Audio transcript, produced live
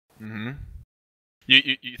Mm-hmm.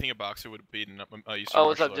 You think a boxer would beat an Eastern Oh,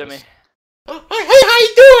 what's martial up, Jimmy? artist? Oh, hey, how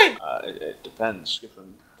you doing? It depends,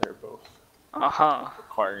 given they're both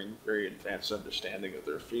requiring very advanced understanding of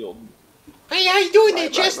their field. Hey, how you doing there,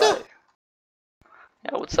 Chester? Right.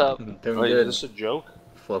 Yeah, what's up? Doing good. Is this a joke?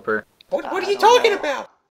 Flipper. What are you talking about?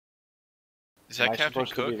 Is that Am I Captain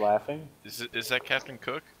supposed Cook? to be laughing? Is that Captain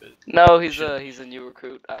Cook? No, he's a new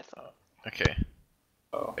recruit. I thought. Okay.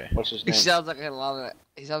 Oh, Okay. what's his name? He sounds like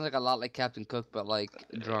a lot like Captain Cook, but like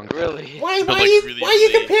drunk. Really? Why But, are you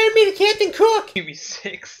comparing me to Captain Cook? Give me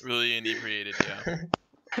 6. Really inebriated, yeah.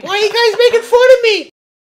 Why are you guys making fun of me?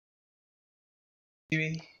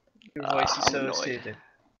 Jimmy, your voice is so annoyed. stupid.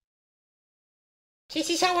 This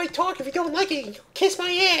is how I talk. If you don't like it, you can kiss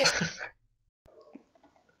my ass.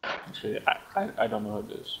 Actually, I don't know who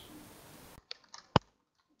it is.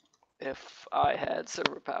 If I had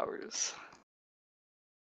superpowers.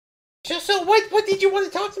 So what did you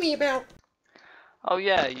want to talk to me about? Oh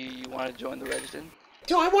yeah, you want to join the Regiment?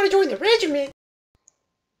 Do I want to join the regiment?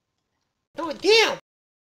 Oh, damn.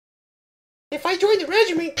 If I join the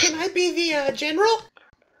regiment, can I be the general?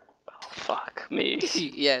 Oh fuck me.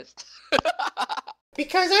 Yes.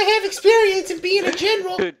 Because I have experience in being a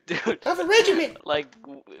general Dude, of a regiment. like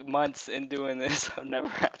months in doing this, I've never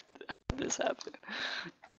had this happen.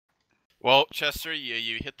 Well, Chester,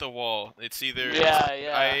 you hit the wall. It's either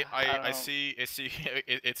I see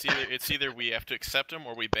it's either we have to accept him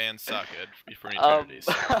or we ban Socket for eternity.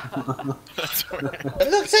 So. That's where...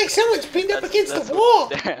 It looks like someone's pinned up against the wall.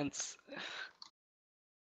 Dance.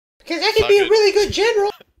 Because I can be a really good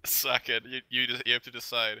general. Socket, you have to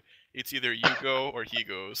decide. It's either you go or he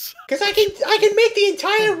goes. Because I can make the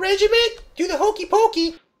entire regiment do the hokey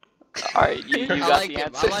pokey. Alright, you got like the him.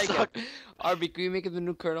 answer. I like him. RB, can you make him the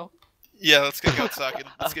new colonel? Yeah, let's get out Socket.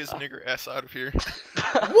 Let's get his nigger ass out of here.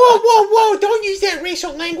 Whoa! Don't use that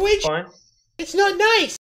racial language. Fine. It's not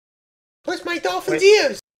nice. Plus my dolphin's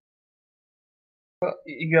ears. Well,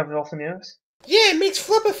 you have dolphin ears? Yeah, it makes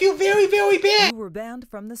Flipper feel very, very bad. You were banned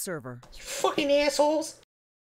from the server. You fucking assholes.